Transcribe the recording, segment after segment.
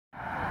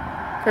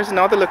Here's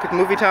another look at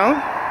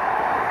Movietown.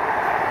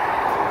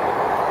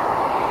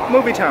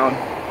 Movietown.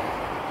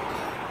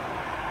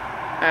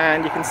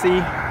 And you can see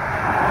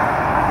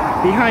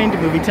behind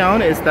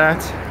Movietown is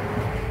that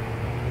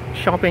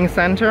shopping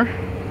center.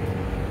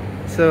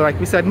 So like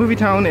we said,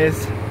 Movietown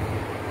is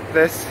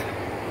this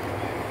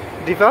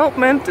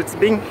development. It's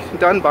being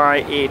done by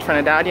a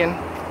Trinidadian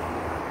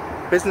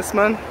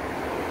businessman,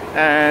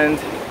 and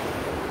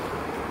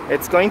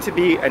it's going to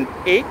be an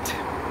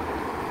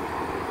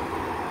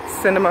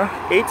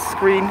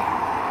 8-screen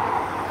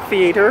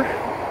theater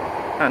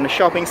and a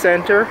shopping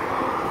center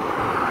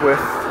with,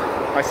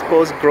 I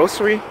suppose,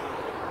 grocery,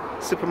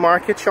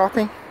 supermarket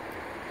shopping.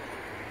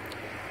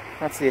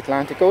 That's the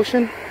Atlantic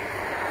Ocean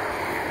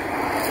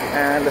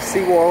and the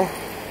seawall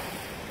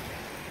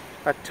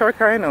at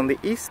Turkeyen on the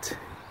east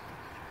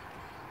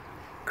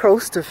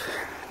coast of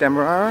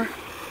Demerara.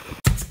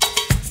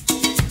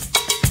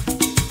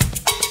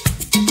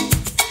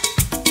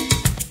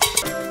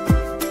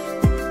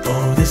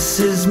 Oh, this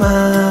is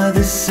my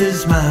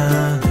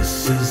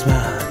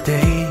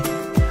day.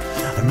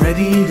 I'm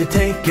ready to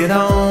take it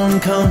on,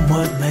 come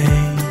what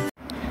may.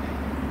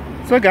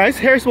 So guys,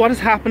 here's what is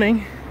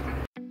happening.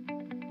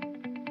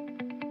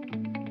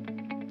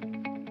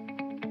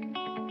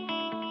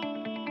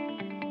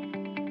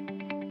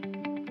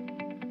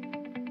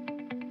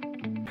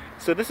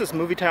 So this is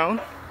Movietown.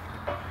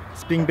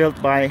 It's being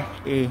built by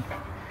a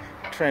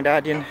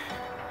Trinidadian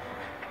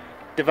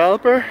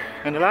developer,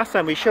 and the last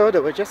time we showed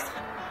it was just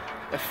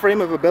a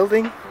frame of a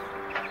building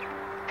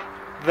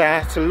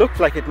that looked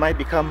like it might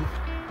become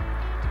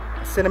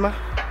a cinema.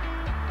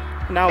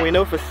 Now we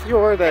know for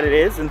sure that it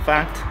is in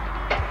fact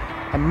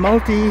a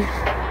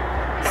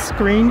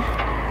multi-screen,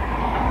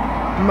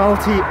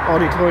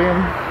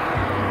 multi-auditorium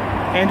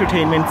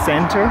entertainment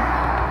center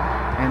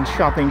and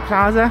shopping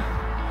plaza.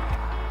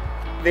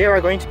 There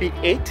are going to be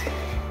 8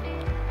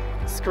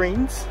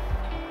 screens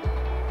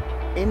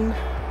in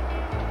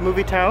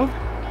Movietown,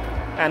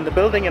 and the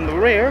building in the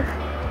rear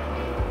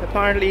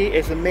apparently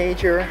is a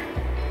major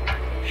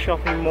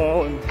shopping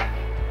mall and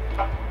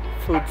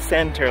food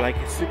center, like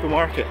a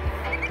supermarket.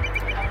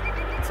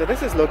 So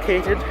this is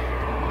located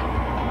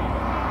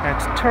at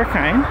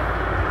Turkeyen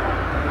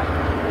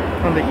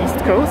on the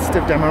east coast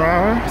of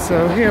Demerara.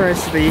 So here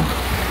is the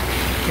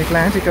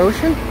Atlantic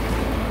Ocean,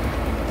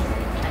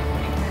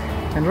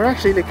 and we're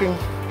actually looking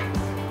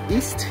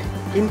east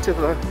into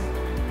the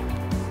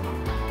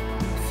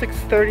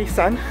 6:30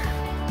 sun.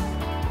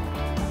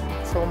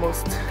 It's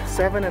almost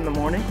 7 in the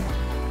morning,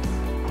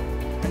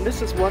 and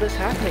this is what is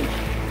happening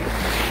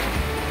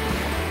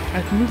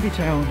at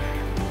Movietown.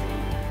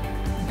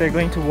 They're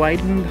going to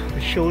widen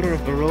the shoulder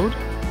of the road,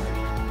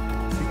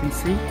 as you can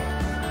see.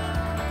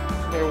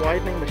 They're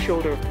widening the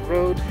shoulder of the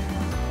road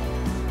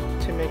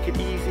to make it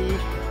easy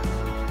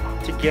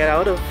to get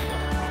out of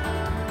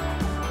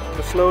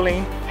the slow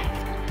lane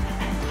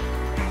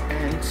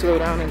and slow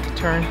down and to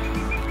turn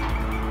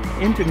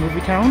into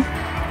Movietown.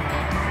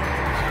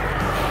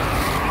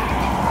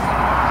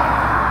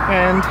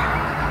 And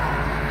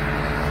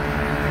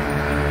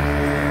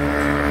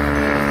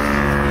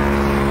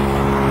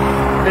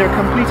they're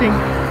completing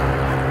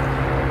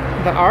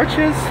the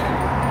arches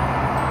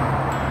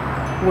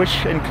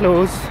which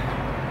enclose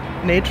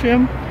an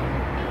atrium,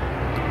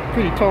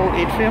 pretty tall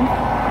atrium,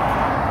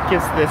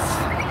 gives this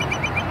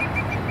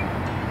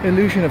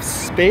illusion of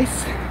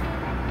space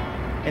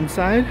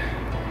inside.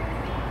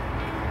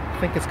 I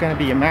think it's going to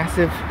be a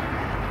massive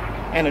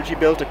energy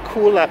bill to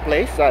cool that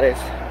place, that is,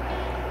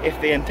 if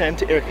they intend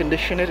to air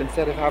condition it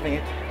instead of having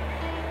it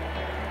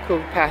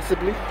cooled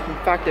passively. In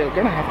fact, they're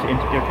going to have to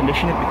air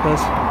condition it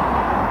because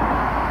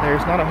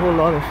there's not a whole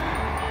lot of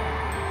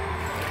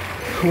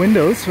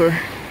windows for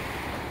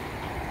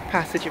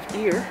passage of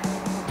air.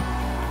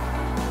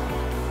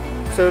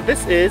 So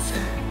this is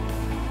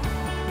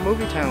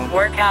Movietown.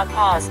 Workout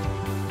paused.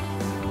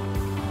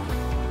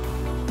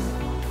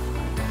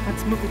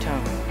 That's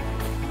Movietown.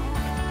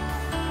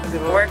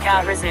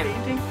 Workout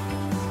resumed.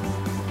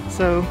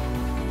 So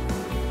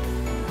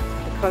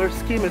the color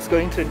scheme is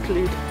going to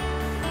include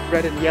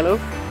red and yellow.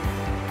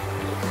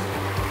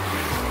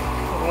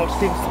 There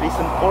seems to be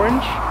some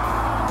orange.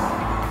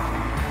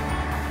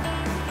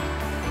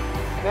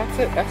 That's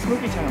it, that's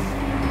Movietown.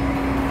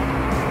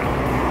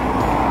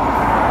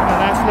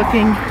 And that's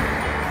looking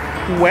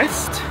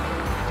west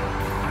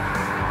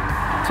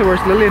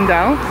towards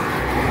Lilliandale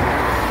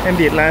and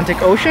the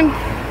Atlantic Ocean.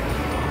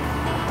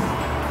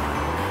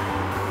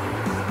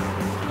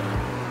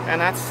 And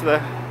that's the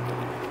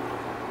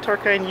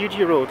Turkeyen UG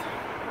Road,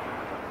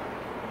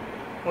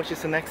 which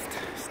is the next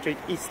street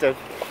east of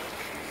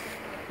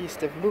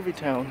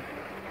Movietown.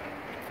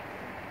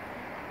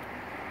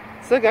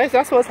 So guys,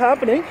 that's what's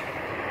happening.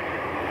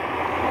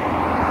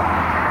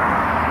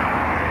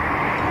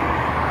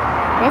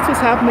 That's what's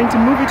happening to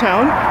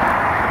Movietown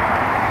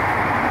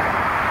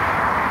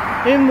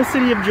in the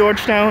city of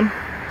Georgetown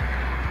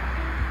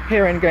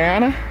here in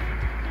Guyana.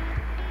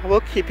 I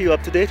will keep you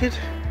up to date.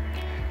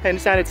 I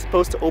understand it's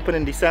supposed to open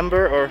in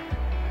December or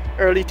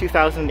early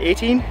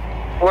 2018.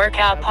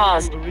 Workout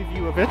paused. A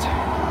review of it.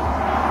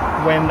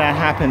 when that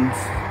happens.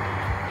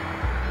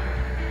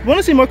 Want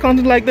to see more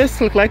content like this?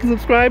 Click like and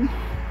subscribe.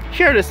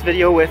 Share this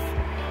video with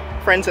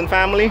friends and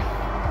family.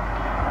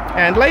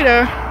 And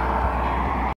later.